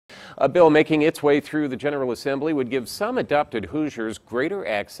A bill making its way through the General Assembly would give some adopted Hoosiers greater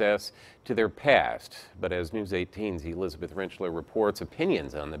access to their past. But as News 18's Elizabeth Rentschler reports,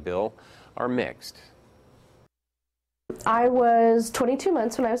 opinions on the bill are mixed. I was 22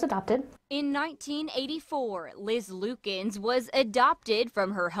 months when I was adopted. In 1984, Liz Lukens was adopted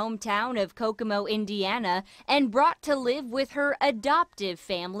from her hometown of Kokomo, Indiana, and brought to live with her adoptive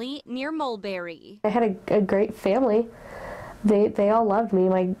family near Mulberry. I had a great family. They all loved me.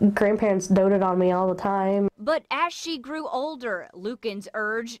 My grandparents doted on me all the time. But as she grew older, Lukens'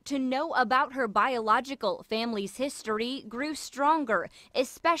 urge to know about her biological family's history grew stronger,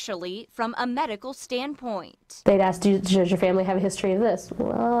 especially from a medical standpoint. They'd ask, does your family have a history of this?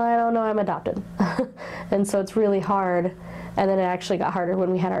 Well, I don't know, I'm adopted. And so it's really hard. And then it actually got harder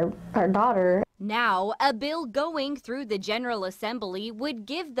when we had our daughter. Now, a bill going through the General Assembly would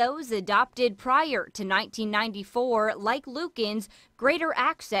give those adopted prior to 1994, like Lukens, greater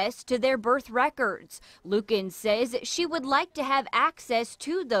access to their birth records. Lukens says she would like to have access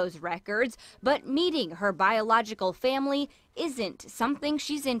to those records, but meeting her biological family isn't something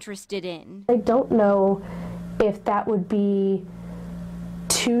she's interested in. I don't know if that would be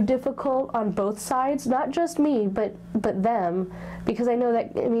too difficult on both sides, not just me, but them, because I know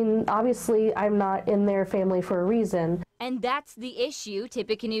that, I mean, obviously I'm not in their family for a reason. And that's the issue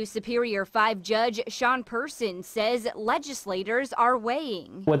Tippecanoe Superior 5 Judge Sean Person says legislators are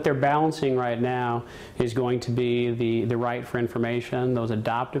weighing. What they're balancing right now is going to be the right for information, those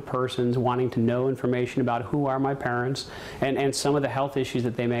adopted persons wanting to know information about who are my parents and some of the health issues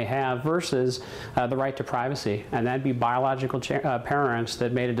that they may have versus the right to privacy. And that'd be biological parents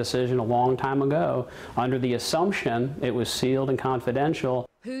that made a decision a long time ago under the assumption it was sealed and confidential.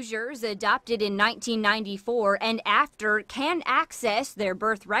 Hoosiers adopted in 1994 and after can access their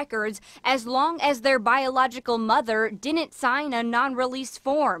birth records as long as their biological mother didn't sign a non-release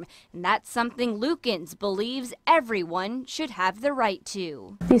form. And that's something Lukens believes everyone should have the right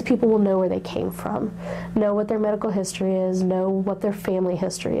to. These people will know where they came from, know what their medical history is, know what their family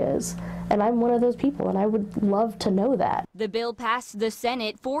history is. And I'm one of those people, and I would love to know that. The bill passed the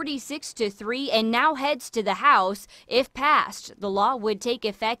Senate 46-3 and now heads to the House. If passed, the law would take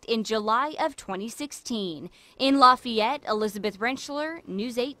effect in July of 2016. In Lafayette, Elizabeth Rentschler,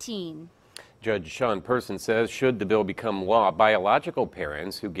 News 18. Judge Sean Person says should the bill become law, biological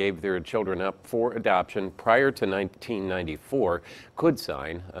parents who gave their children up for adoption prior to 1994 could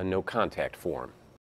sign a no-contact form.